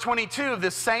verse 22 of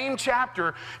this same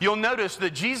chapter, you'll notice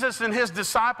that Jesus and his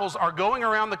disciples are going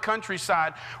around the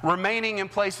countryside, remaining in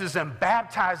places and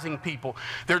baptizing people.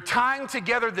 They're tying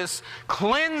together this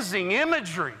cleansing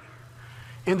imagery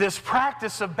in this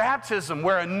practice of baptism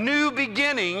where a new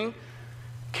beginning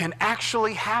can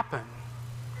actually happen.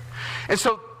 And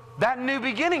so that new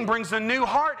beginning brings a new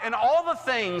heart, and all the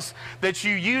things that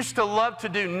you used to love to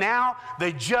do, now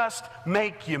they just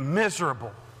make you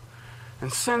miserable.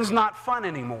 And sin's not fun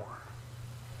anymore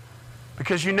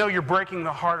because you know you're breaking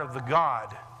the heart of the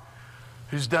God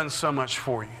who's done so much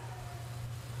for you.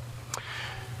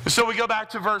 And so we go back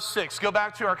to verse 6. Go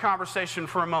back to our conversation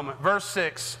for a moment. Verse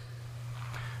 6.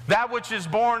 That which is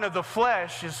born of the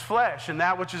flesh is flesh, and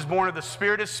that which is born of the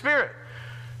Spirit is spirit.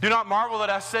 Do not marvel that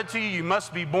I said to you, you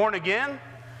must be born again.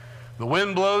 The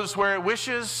wind blows where it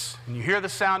wishes, and you hear the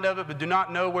sound of it, but do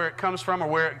not know where it comes from or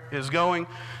where it is going.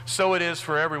 So it is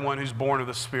for everyone who's born of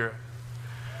the Spirit.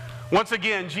 Once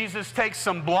again, Jesus takes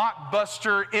some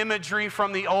blockbuster imagery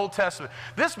from the Old Testament.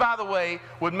 This, by the way,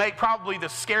 would make probably the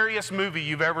scariest movie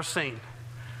you've ever seen.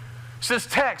 It's this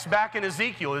text back in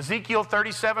Ezekiel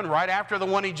 37, right after the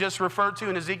one he just referred to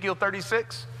in Ezekiel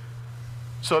 36.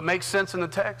 So it makes sense in the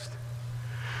text.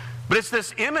 But it's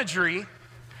this imagery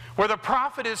where the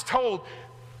prophet is told,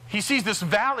 he sees this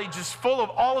valley just full of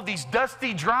all of these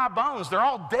dusty, dry bones. They're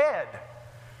all dead.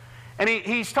 And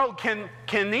he's told, can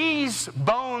these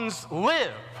bones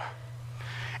live?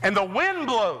 And the wind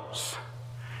blows.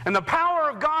 And the power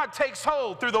of God takes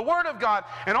hold through the Word of God.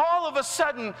 And all of a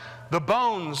sudden, the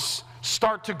bones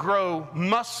start to grow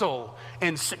muscle.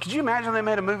 And could you imagine they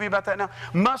made a movie about that now?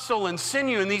 Muscle and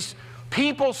sinew, and these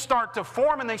people start to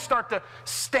form and they start to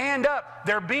stand up.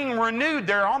 They're being renewed.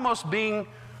 They're almost being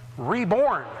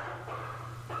reborn.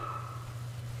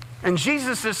 And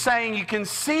Jesus is saying you can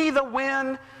see the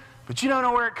wind, but you don't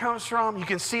know where it comes from. You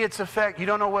can see its effect. You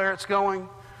don't know where it's going.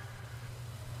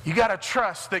 You got to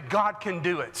trust that God can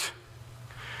do it.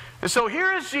 And so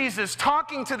here is Jesus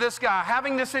talking to this guy,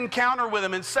 having this encounter with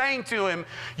him and saying to him,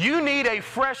 you need a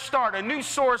fresh start, a new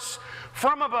source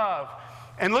from above.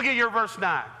 And look at your verse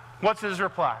 9. What's his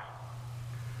reply?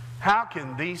 How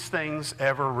can these things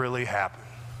ever really happen?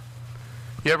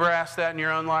 You ever asked that in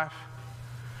your own life?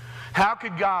 How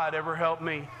could God ever help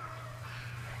me?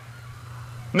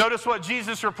 Notice what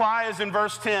Jesus' reply is in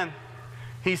verse 10.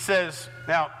 He says,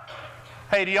 now,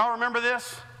 hey, do y'all remember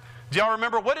this? Do y'all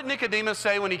remember, what did Nicodemus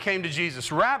say when he came to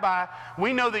Jesus? Rabbi,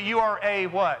 we know that you are a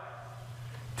what?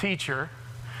 Teacher.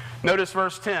 Notice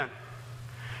verse 10.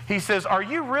 He says, are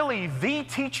you really the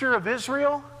teacher of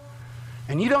Israel?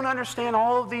 And you don't understand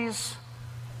all of these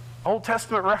Old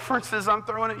Testament references I'm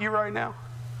throwing at you right now?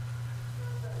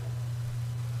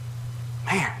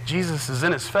 Man, Jesus is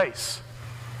in his face.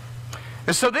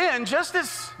 And so then, just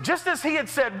as he had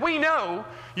said, we know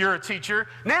you're a teacher,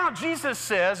 now Jesus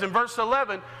says in verse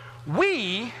 11,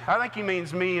 we, I think he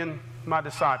means me and my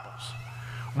disciples,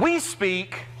 we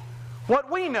speak what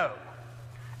we know,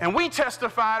 and we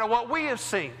testify to what we have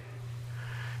seen.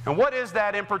 And what is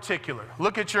that in particular?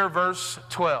 Look at your verse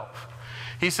 12.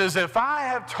 He says, if I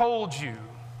have told you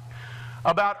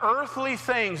about earthly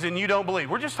things and you don't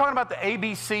believe, we're just talking about the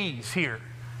ABCs here,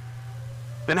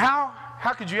 then how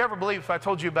could you ever believe if I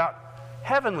told you about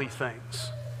heavenly things?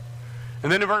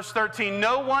 And then in verse 13,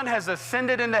 no one has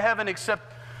ascended into heaven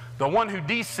except the one who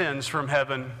descends from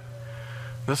heaven,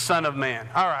 the Son of Man.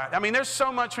 All right, I mean, there's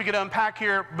so much we could unpack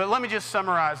here, but let me just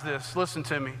summarize this. Listen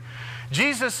to me.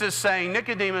 Jesus is saying,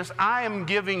 Nicodemus, I am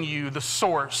giving you the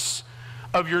source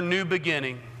of your new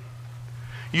beginning.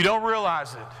 You don't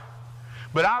realize it,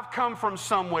 but I've come from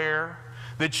somewhere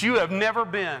that you have never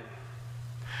been.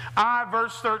 I,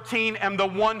 verse 13, am the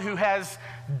one who has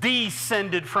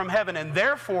descended from heaven, and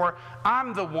therefore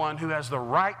I'm the one who has the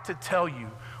right to tell you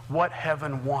what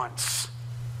heaven wants.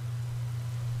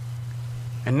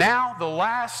 And now the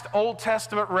last Old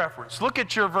Testament reference. Look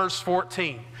at your verse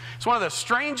 14. It's one of the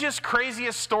strangest,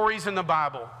 craziest stories in the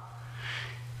Bible.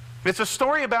 It's a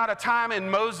story about a time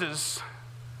in Moses'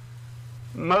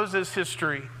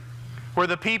 history where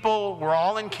the people were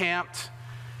all encamped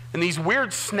and these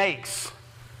weird snakes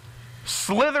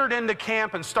slithered into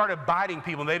camp and started biting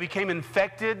people. They became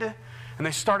infected and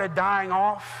they started dying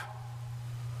off.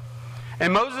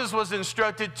 And Moses was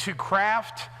instructed to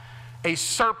craft a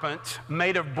serpent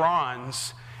made of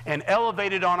bronze and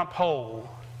elevate it on a pole.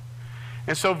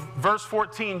 And so verse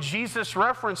 14, Jesus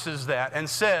references that and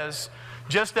says,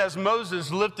 just as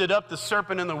Moses lifted up the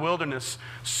serpent in the wilderness,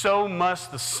 so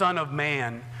must the Son of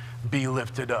Man be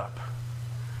lifted up.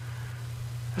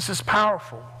 This is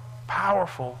powerful,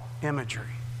 powerful imagery.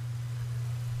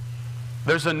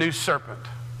 There's a new serpent.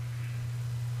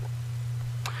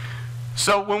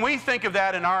 So when we think of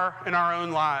that in our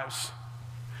own lives,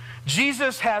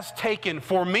 Jesus has taken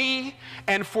for me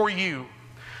and for you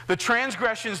the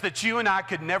transgressions that you and I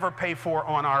could never pay for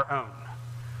on our own.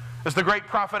 As the great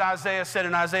prophet Isaiah said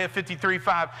in Isaiah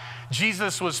 53:5,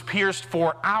 Jesus was pierced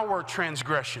for our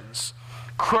transgressions,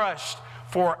 crushed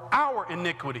for our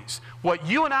iniquities. What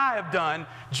you and I have done,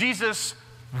 Jesus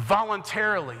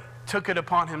voluntarily took it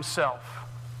upon himself.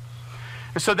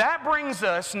 And so that brings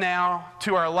us now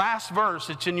to our last verse.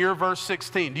 It's in your verse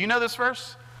 16. Do you know this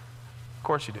verse? Of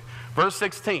course you do. Verse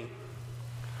 16.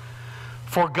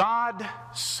 For God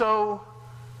so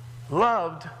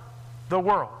loved the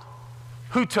world.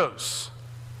 Hutos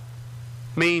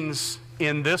means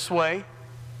in this way,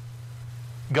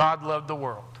 God loved the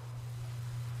world.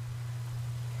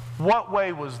 What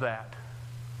way was that?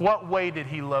 What way did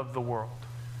he love the world?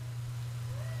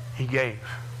 He gave.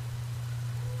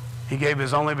 He gave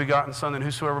his only begotten Son, that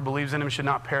whosoever believes in him should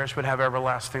not perish but have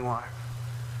everlasting life.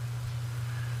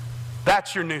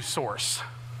 That's your new source.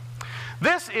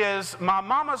 This is my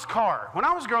mama's car. When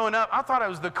I was growing up, I thought it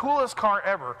was the coolest car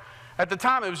ever. At the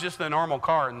time, it was just a normal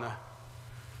car in the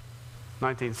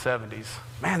 1970s.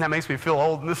 Man, that makes me feel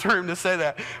old in this room to say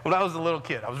that. When I was a little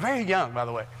kid. I was very young, by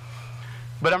the way.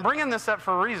 But I'm bringing this up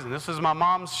for a reason. This is my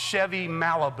mom's Chevy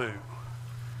Malibu.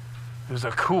 It was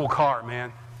a cool car,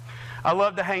 man. I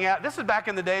loved to hang out. This is back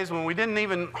in the days when we didn't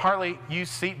even hardly use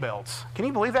seat belts. Can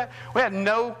you believe that? We had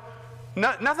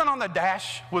nothing on the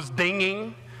dash was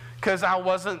dinging because I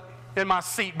wasn't in my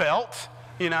seat belt,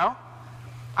 you know.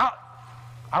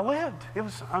 I lived. It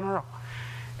was unreal.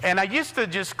 And I used to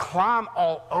just climb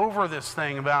all over this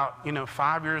thing about,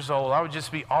 5 years old. I would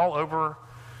just be all over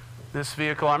this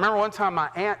vehicle. I remember one time my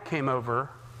aunt came over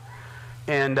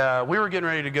and we were getting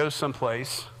ready to go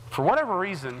someplace. For whatever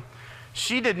reason,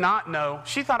 she did not know.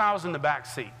 She thought I was in the back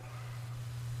seat.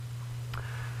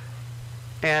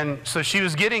 And so she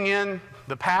was getting in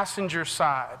the passenger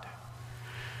side.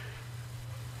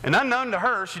 And unknown to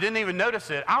her, she didn't even notice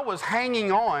it, I was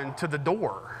hanging on to the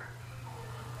door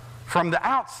from the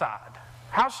outside.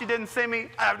 How she didn't see me,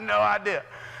 I have no idea.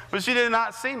 But she did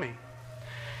not see me.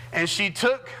 And she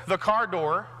took the car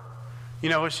door. You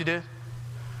know what she did?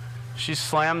 She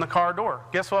slammed the car door.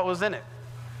 Guess what was in it?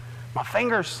 My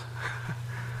fingers.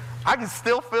 I can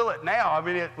still feel it now. I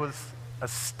mean, it was a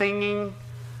stinging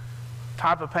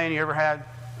type of pain. You ever had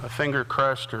a finger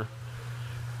crushed or...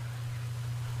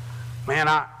 Man,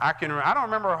 I don't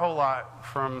remember a whole lot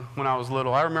from when I was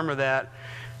little. I remember that.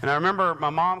 And I remember my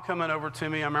mom coming over to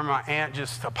me. I remember my aunt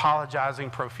just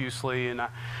apologizing profusely. And I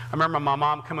remember my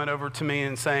mom coming over to me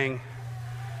and saying,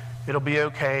 it'll be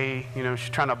okay. She's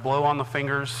trying to blow on the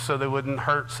fingers so they wouldn't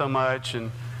hurt so much.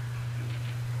 And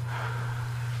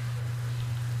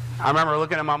I remember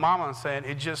looking at my mama and saying,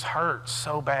 it just hurts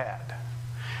so bad.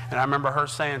 And I remember her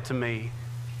saying to me,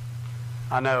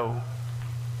 I know.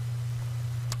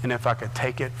 And if I could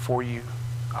take it for you,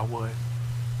 I would.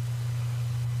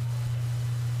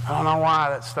 I don't know why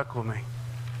that stuck with me.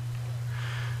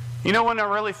 You know when I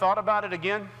really thought about it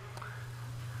again?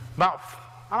 About,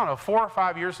 4 or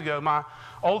 5 years ago, my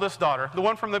oldest daughter, the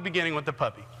one from the beginning with the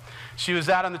puppy, she was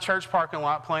out in the church parking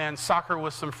lot playing soccer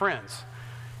with some friends.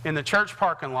 In the church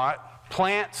parking lot,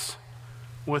 plants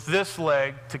with this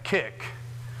leg to kick.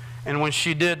 And when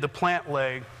she did, the plant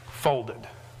leg folded.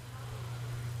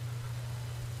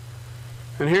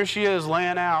 And here she is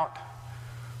laying out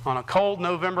on a cold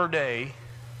November day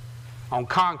on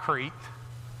concrete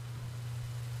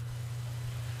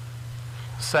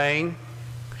saying,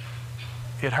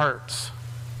 it hurts.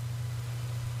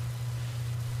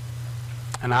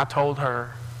 And I told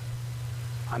her,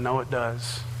 I know it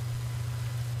does.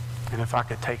 And if I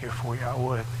could take it for you, I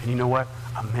would. And you know what?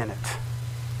 I meant it.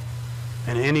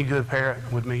 And any good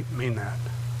parent would mean that.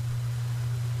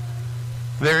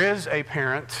 There is a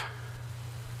parent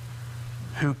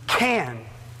who can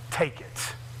take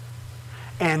it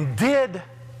and did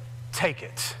take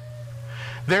it.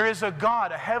 There is a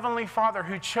God, a heavenly Father,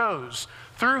 who chose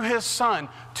through his Son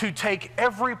to take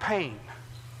every pain,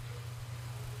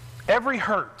 every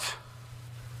hurt,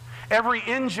 every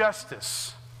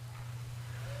injustice,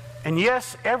 and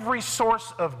yes, every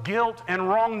source of guilt and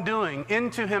wrongdoing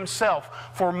into himself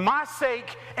for my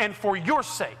sake and for your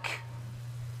sake.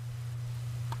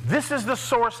 This is the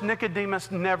source Nicodemus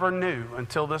never knew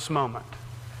until this moment.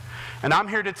 And I'm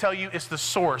here to tell you it's the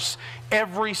source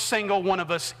every single one of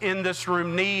us in this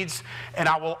room needs. And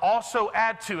I will also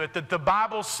add to it that the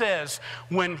Bible says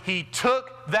when he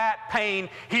took that pain,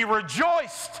 he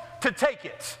rejoiced to take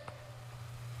it.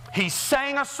 He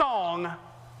sang a song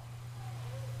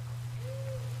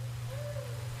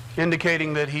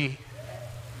indicating that he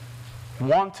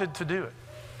wanted to do it.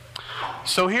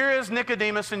 So here is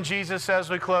Nicodemus and Jesus as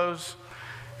we close.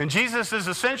 And Jesus is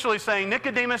essentially saying,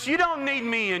 Nicodemus, you don't need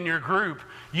me in your group.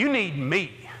 You need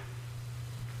me.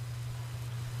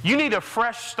 You need a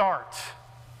fresh start.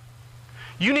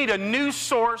 You need a new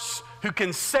source who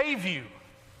can save you,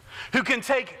 who can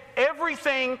take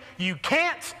everything you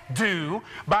can't do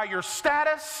by your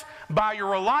status, by your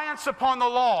reliance upon the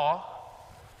law.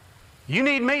 You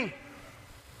need me.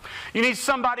 You need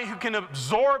somebody who can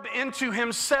absorb into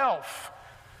himself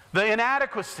the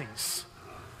inadequacies,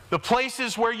 the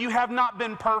places where you have not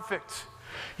been perfect.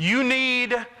 You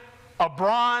need a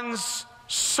bronze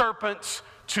serpent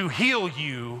to heal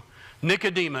you.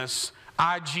 Nicodemus,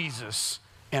 I, Jesus,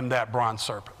 am that bronze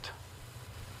serpent.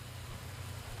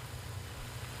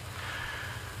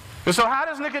 And so how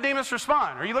does Nicodemus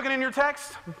respond? Are you looking in your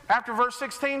text? After verse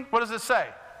 16, what does it say?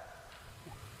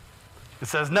 It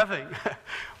says nothing.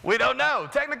 We don't know.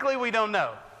 Technically, we don't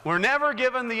know. We're never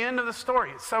given the end of the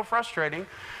story. It's so frustrating.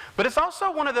 But it's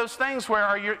also one of those things where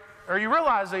are you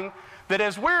realizing that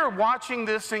as we're watching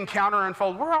this encounter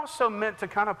unfold, we're also meant to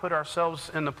kind of put ourselves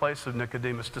in the place of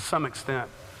Nicodemus to some extent.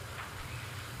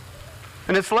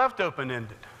 And it's left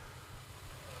open-ended.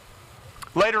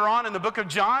 Later on in the book of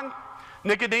John,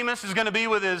 Nicodemus is going to be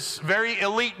with his very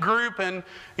elite group, and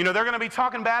they're going to be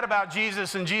talking bad about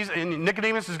Jesus, and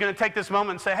Nicodemus is going to take this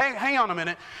moment and say, hey, hang on a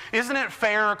minute. Isn't it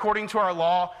fair according to our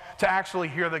law to actually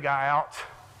hear the guy out?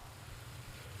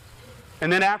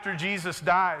 And then after Jesus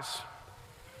dies,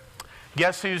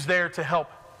 guess who's there to help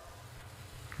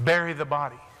bury the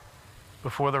body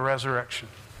before the resurrection?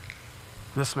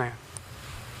 This man.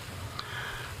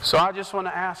 So I just want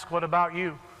to ask, what about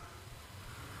you?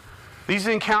 These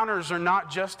encounters are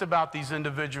not just about these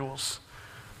individuals.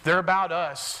 They're about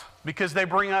us because they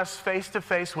bring us face to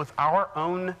face with our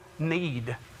own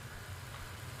need.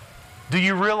 Do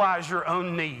you realize your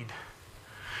own need?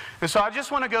 And so I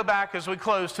just want to go back as we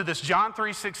close to this John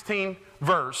 3:16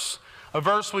 verse, a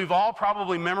verse we've all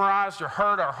probably memorized or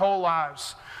heard our whole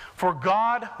lives. For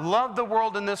God loved the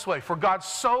world in this way. For God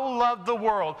so loved the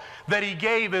world that he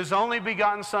gave his only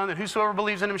begotten Son, that whosoever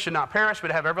believes in him should not perish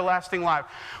but have everlasting life.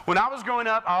 When I was growing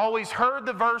up, I always heard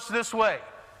the verse this way.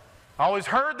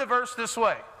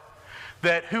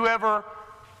 That whoever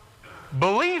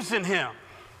believes in him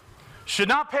should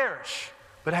not perish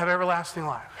but have everlasting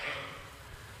life.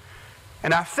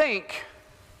 And I think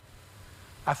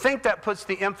that puts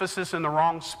the emphasis in the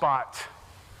wrong spot.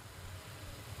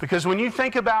 Because when you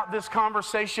think about this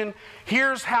conversation,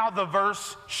 here's how the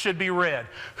verse should be read.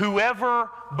 Whoever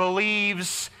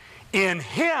believes in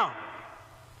him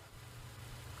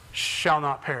shall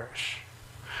not perish.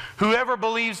 Whoever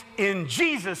believes in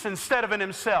Jesus instead of in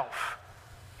himself,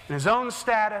 in his own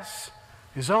status,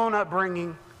 his own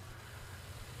upbringing,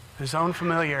 his own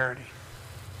familiarity.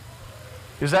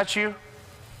 Is that you?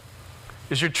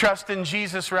 Is your trust in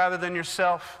Jesus rather than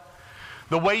yourself?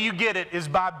 The way you get it is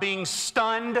by being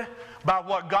stunned by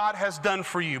what God has done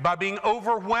for you, by being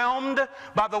overwhelmed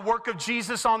by the work of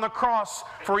Jesus on the cross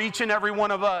for each and every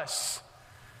one of us.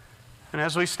 And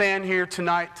as we stand here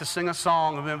tonight to sing a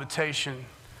song of invitation,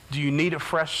 do you need a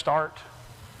fresh start?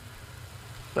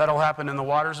 That'll happen in the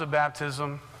waters of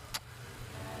baptism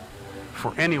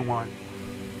for anyone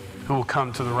who will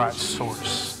come to the right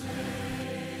source.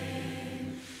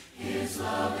 His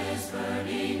love is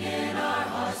burning in our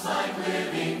hearts like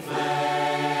living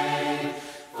flame.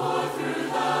 For through the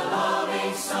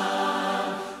loving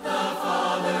Son, the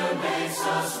Father makes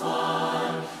us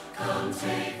one. Come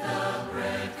take